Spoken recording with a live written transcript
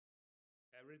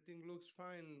Everything looks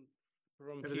fine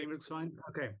from Everything here. looks fine?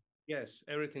 Okay. Yes,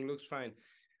 everything looks fine.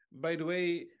 By the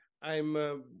way, I'm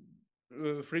a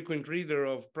frequent reader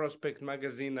of Prospect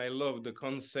magazine. I love the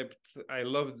concept. I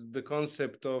love the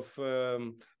concept of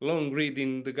long read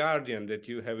in The Guardian that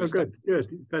you have Oh, established.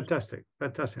 good. Fantastic.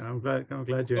 I'm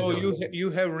glad you So enjoyed it.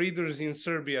 you have readers in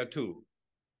Serbia too.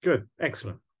 Good.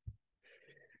 Excellent.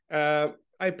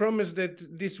 I promise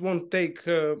that this won't take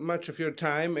much of your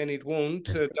time, and it won't.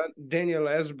 Daniel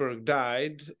Ellsberg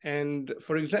died. And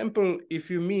for example,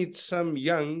 if you meet some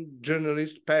young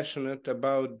journalist passionate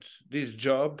about this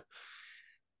job,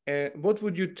 what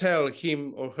would you tell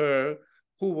him or her?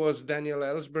 Who was Daniel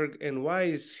Ellsberg, and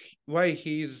why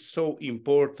he is so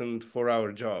important for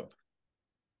our job?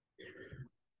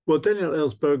 Well, Daniel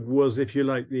Ellsberg was, if you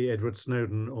like, the Edward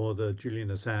Snowden or the Julian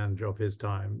Assange of his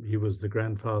time. He was the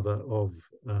grandfather of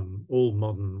all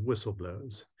modern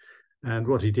whistleblowers. And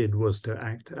what he did was to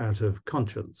act out of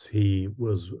conscience. He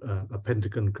was a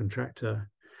Pentagon contractor.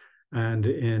 And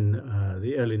in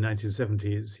the early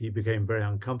 1970s, he became very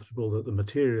uncomfortable that the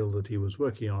material that he was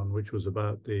working on, which was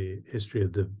about the history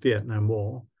of the Vietnam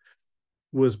War,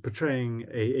 was portraying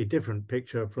a different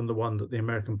picture from the one that the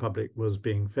American public was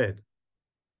being fed.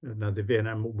 Now, the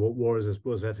Vietnam War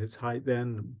was at its height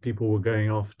then. People were going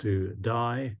off to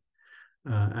die.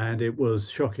 And it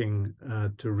was shocking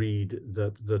to read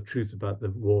that the truth about the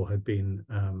war had been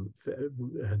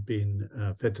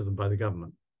fed to them by the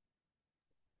government.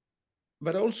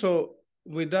 But also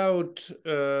without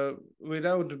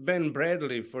Ben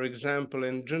Bradley, for example,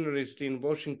 and journalists in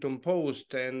Washington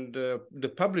Post and the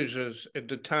publishers at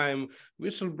the time,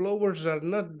 whistleblowers are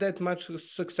not that much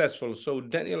successful. So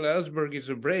Daniel Ellsberg is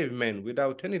a brave man,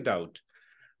 without any doubt.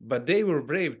 But they were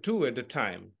brave too at the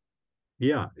time.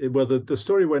 Yeah, well, the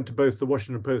story went to both the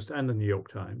Washington Post and the New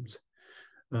York Times.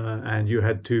 And you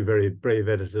had two very brave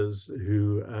editors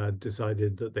who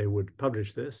decided that they would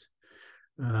publish this.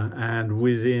 And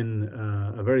within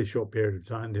a very short period of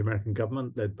time, the American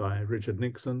government, led by Richard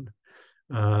Nixon,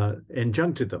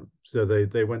 injuncted them. So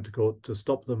they went to court to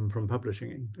stop them from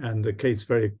publishing. And the case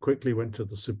very quickly went to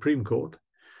the Supreme Court.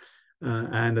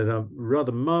 And in a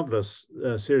rather marvelous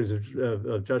series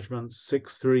of judgments,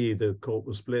 6-3, the court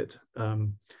was split.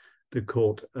 The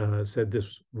court said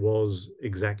this was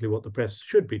exactly what the press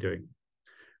should be doing.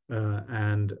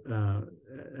 And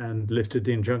lifted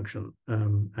the injunction.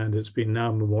 And it's been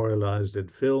now memorialized in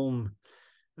film.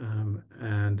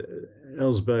 And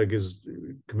Ellsberg is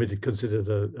considered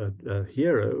a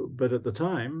hero, but at the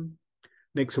time,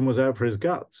 Nixon was out for his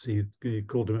guts. He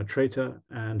called him a traitor,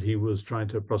 and he was trying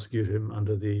to prosecute him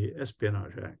under the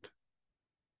Espionage Act.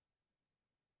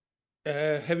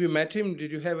 Have you met him?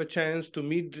 Did you have a chance to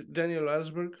meet Daniel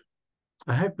Ellsberg?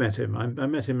 I have met him. I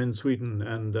met him in Sweden,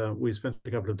 and we spent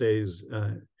a couple of days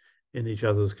in each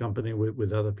other's company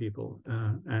with other people.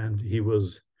 And he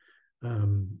was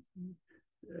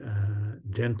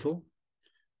gentle,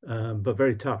 but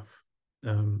very tough.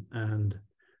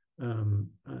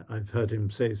 I've heard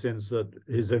him say since that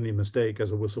his only mistake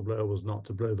as a whistleblower was not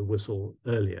to blow the whistle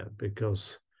earlier,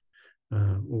 because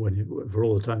for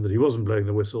all the time that he wasn't blowing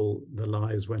the whistle, the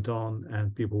lies went on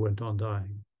and people went on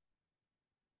dying.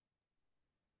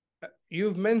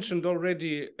 You've mentioned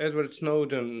already Edward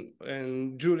Snowden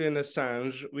and Julian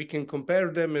Assange. We can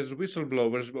compare them as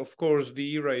whistleblowers. Of course,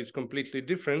 the era is completely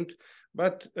different.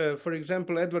 But for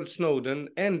example, Edward Snowden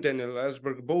and Daniel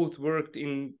Ellsberg both worked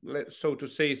in, so to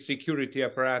say, security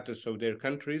apparatus of their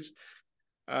countries.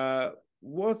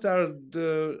 What are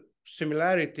the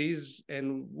similarities,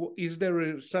 and is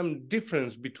there some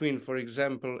difference between, for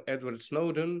example, Edward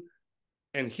Snowden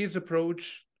and his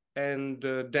approach and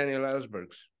Daniel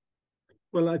Ellsberg's?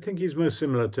 Well, I think he's most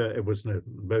similar to Edward Snowden.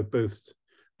 Both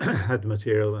had the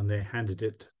material and they handed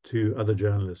it to other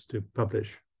journalists to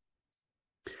publish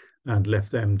and left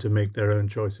them to make their own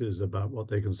choices about what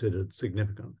they considered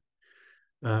significant.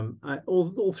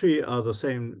 All three are the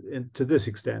same to this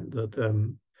extent, that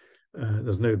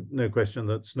there's no question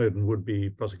that Snowden would be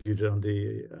prosecuted under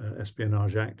the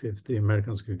Espionage Act if the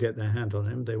Americans could get their hand on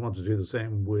him. They want to do the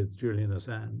same with Julian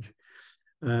Assange.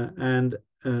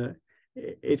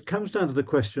 It comes down to the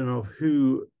question of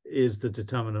who is the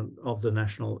determinant of the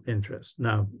national interest.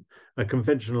 Now, a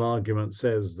conventional argument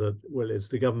says that, well, it's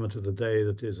the government of the day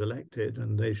that is elected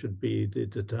and they should be the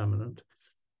determinant.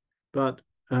 But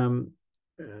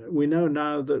we know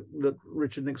now that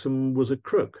Richard Nixon was a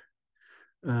crook.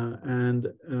 In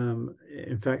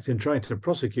fact, in trying to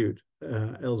prosecute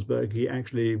Ellsberg, he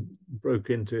actually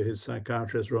broke into his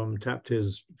psychiatrist's room, tapped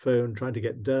his phone, tried to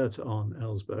get dirt on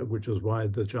Ellsberg, which was why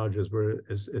the charges were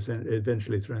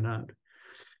eventually thrown out.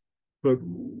 But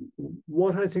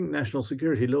what I think national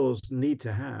security laws need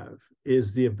to have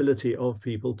is the ability of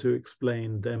people to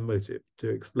explain their motive, to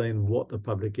explain what the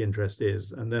public interest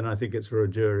is. And then I think it's for a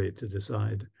jury to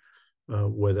decide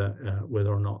whether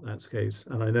or not that's the case.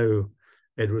 And I know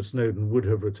Edward Snowden would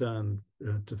have returned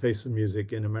to face the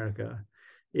music in America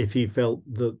if he felt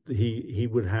that he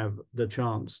would have the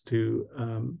chance to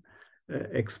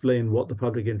explain what the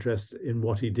public interest in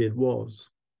what he did was.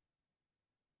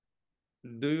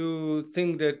 Do you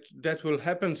think that that will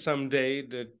happen someday,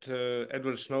 that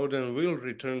Edward Snowden will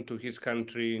return to his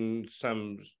country in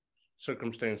some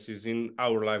circumstances in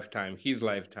our lifetime, his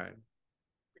lifetime?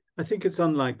 I think it's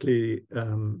unlikely.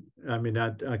 I mean,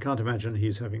 I can't imagine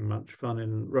he's having much fun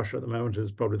in Russia at the moment.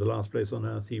 It's probably the last place on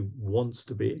earth he wants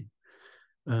to be.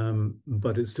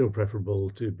 But it's still preferable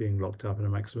to being locked up in a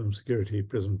maximum security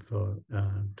prison for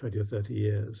 20 or 30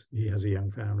 years. He has a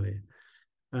young family.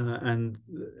 And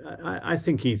I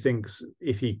think he thinks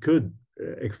if he could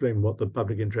explain what the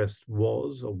public interest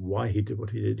was or why he did what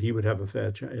he did, he would have a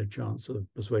fair chance of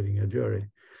persuading a jury.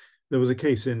 There was a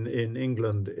case in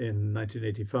England in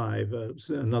 1985,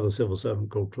 another civil servant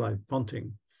called Clive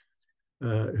Ponting,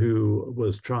 who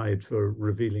was tried for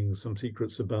revealing some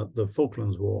secrets about the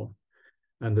Falklands War.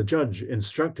 And the judge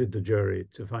instructed the jury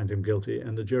to find him guilty,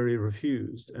 and the jury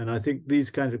refused. And I think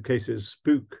these kind of cases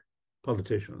spook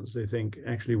politicians. They think,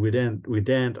 actually, we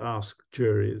daren't ask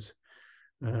juries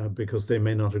because they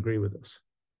may not agree with us.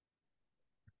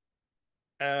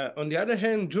 On the other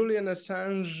hand, Julian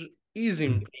Assange is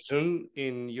in prison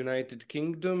in United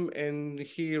Kingdom, and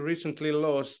he recently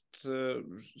lost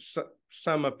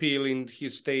some appeal in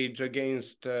his stage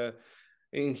against,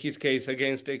 in his case,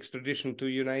 against extradition to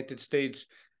United States.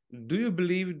 Do you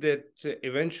believe that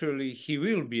eventually he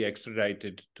will be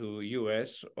extradited to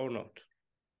US or not?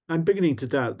 I'm beginning to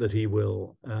doubt that he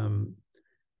will.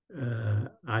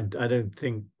 I don't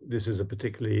think this is a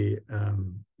particularly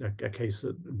a case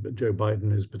that Joe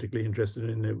Biden is particularly interested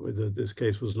in. This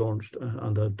case was launched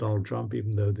under Donald Trump,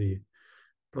 even though the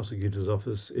prosecutor's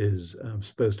office is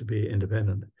supposed to be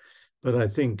independent. But I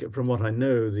think, from what I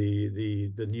know,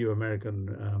 the new American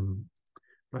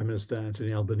Prime Minister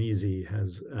Anthony Albanese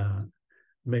has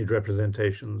made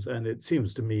representations, and it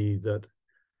seems to me that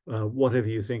whatever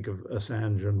you think of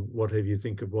Assange and whatever you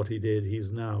think of what he did,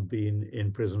 he's now been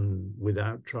in prison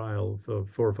without trial for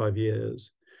 4 or 5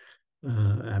 years.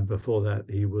 And before that,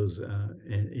 he was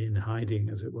in hiding,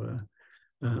 as it were.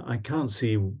 I can't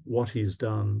see what he's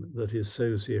done that is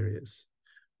so serious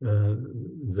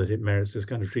that it merits this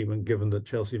kind of treatment, given that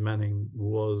Chelsea Manning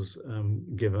was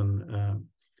given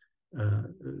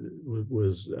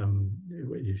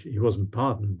he wasn't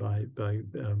pardoned by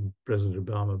President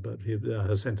Obama, but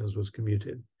her sentence was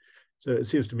commuted. So it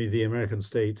seems to me the American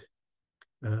state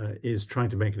is trying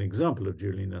to make an example of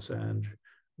Julian Assange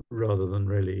rather than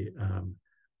really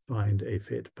find a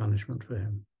fit punishment for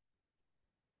him.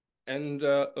 And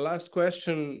last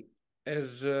question,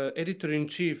 as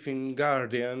editor-in-chief in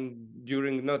Guardian,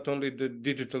 during not only the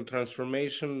digital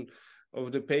transformation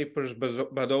of the papers,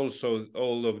 but also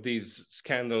all of these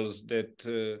scandals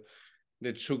that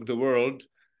shook the world,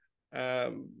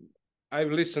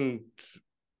 I've listened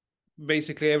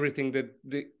basically everything that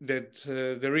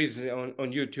there is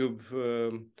on YouTube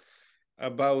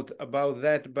about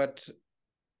that. But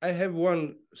I have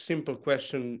one simple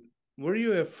question: were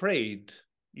you afraid,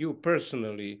 you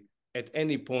personally, at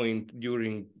any point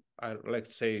during,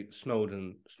 let's say,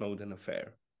 Snowden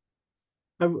affair?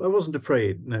 I wasn't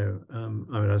afraid, no. I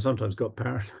mean, I sometimes got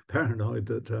paranoid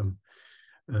that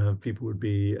people would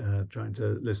be trying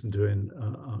to listen to in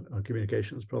our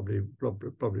communications, probably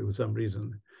with some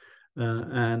reason.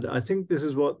 And I think this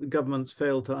is what governments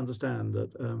fail to understand,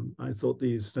 that I thought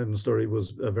the Snowden story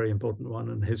was a very important one,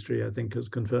 and history, I think, has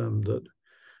confirmed that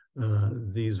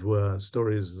these were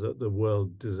stories that the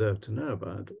world deserved to know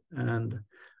about. And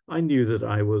I knew that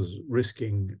I was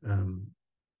risking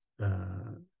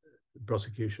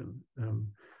prosecution,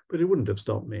 but it wouldn't have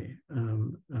stopped me.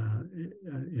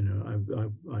 You know,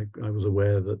 I was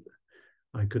aware that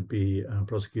I could be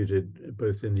prosecuted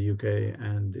both in the UK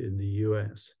and in the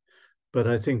US. But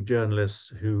I think journalists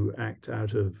who act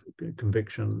out of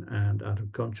conviction and out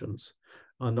of conscience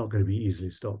are not going to be easily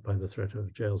stopped by the threat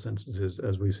of jail sentences,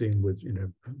 as we've seen with, you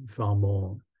know, far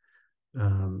more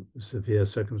severe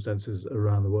circumstances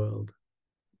around the world.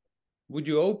 Would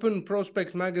you open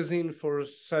Prospect Magazine for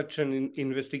such an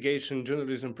investigation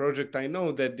journalism project? I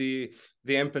know that the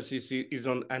emphasis is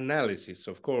on analysis,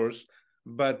 of course,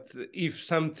 but if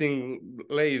something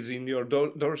lays in your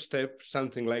doorstep,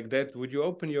 something like that, would you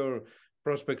open your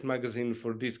prospect magazine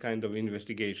for this kind of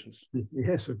investigations.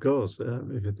 Yes, of course.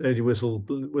 If any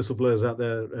whistleblowers out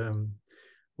there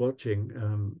watching,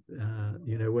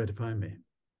 you know where to find me.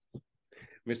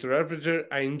 Mr. Rusbridger,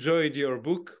 I enjoyed your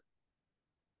book.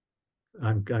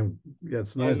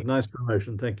 That's nice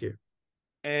promotion. Thank you.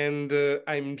 And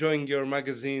I'm enjoying your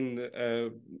magazine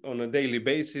on a daily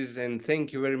basis. And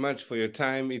thank you very much for your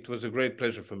time. It was a great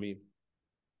pleasure for me.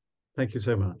 Thank you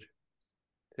so much.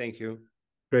 Thank you.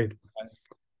 Great. Bye.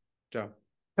 Ciao.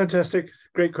 Fantastic.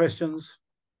 Great questions.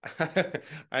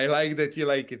 I like that you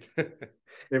like it.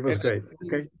 It was great.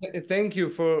 Okay. Thank you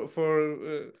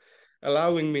for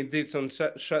allowing me this on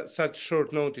such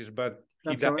short notice. But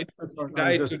he died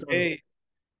today,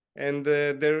 and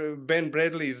Ben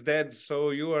Bradley is dead.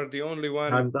 So you are the only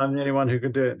one. I'm the only one who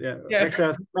can do it. Yeah. Actually,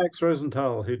 I think Max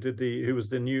Rosenthal, who was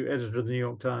the new editor of the New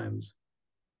York Times,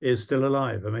 is still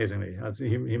alive. Amazingly, I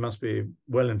think he must be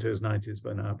well into his 90s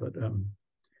by now. But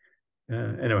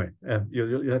anyway,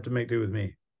 you'll have to make do with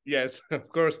me. Yes, of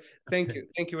course. Thank you.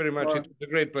 Thank you very much. It was a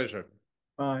great pleasure.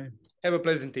 Bye. Have a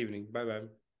pleasant evening.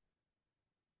 Bye-bye.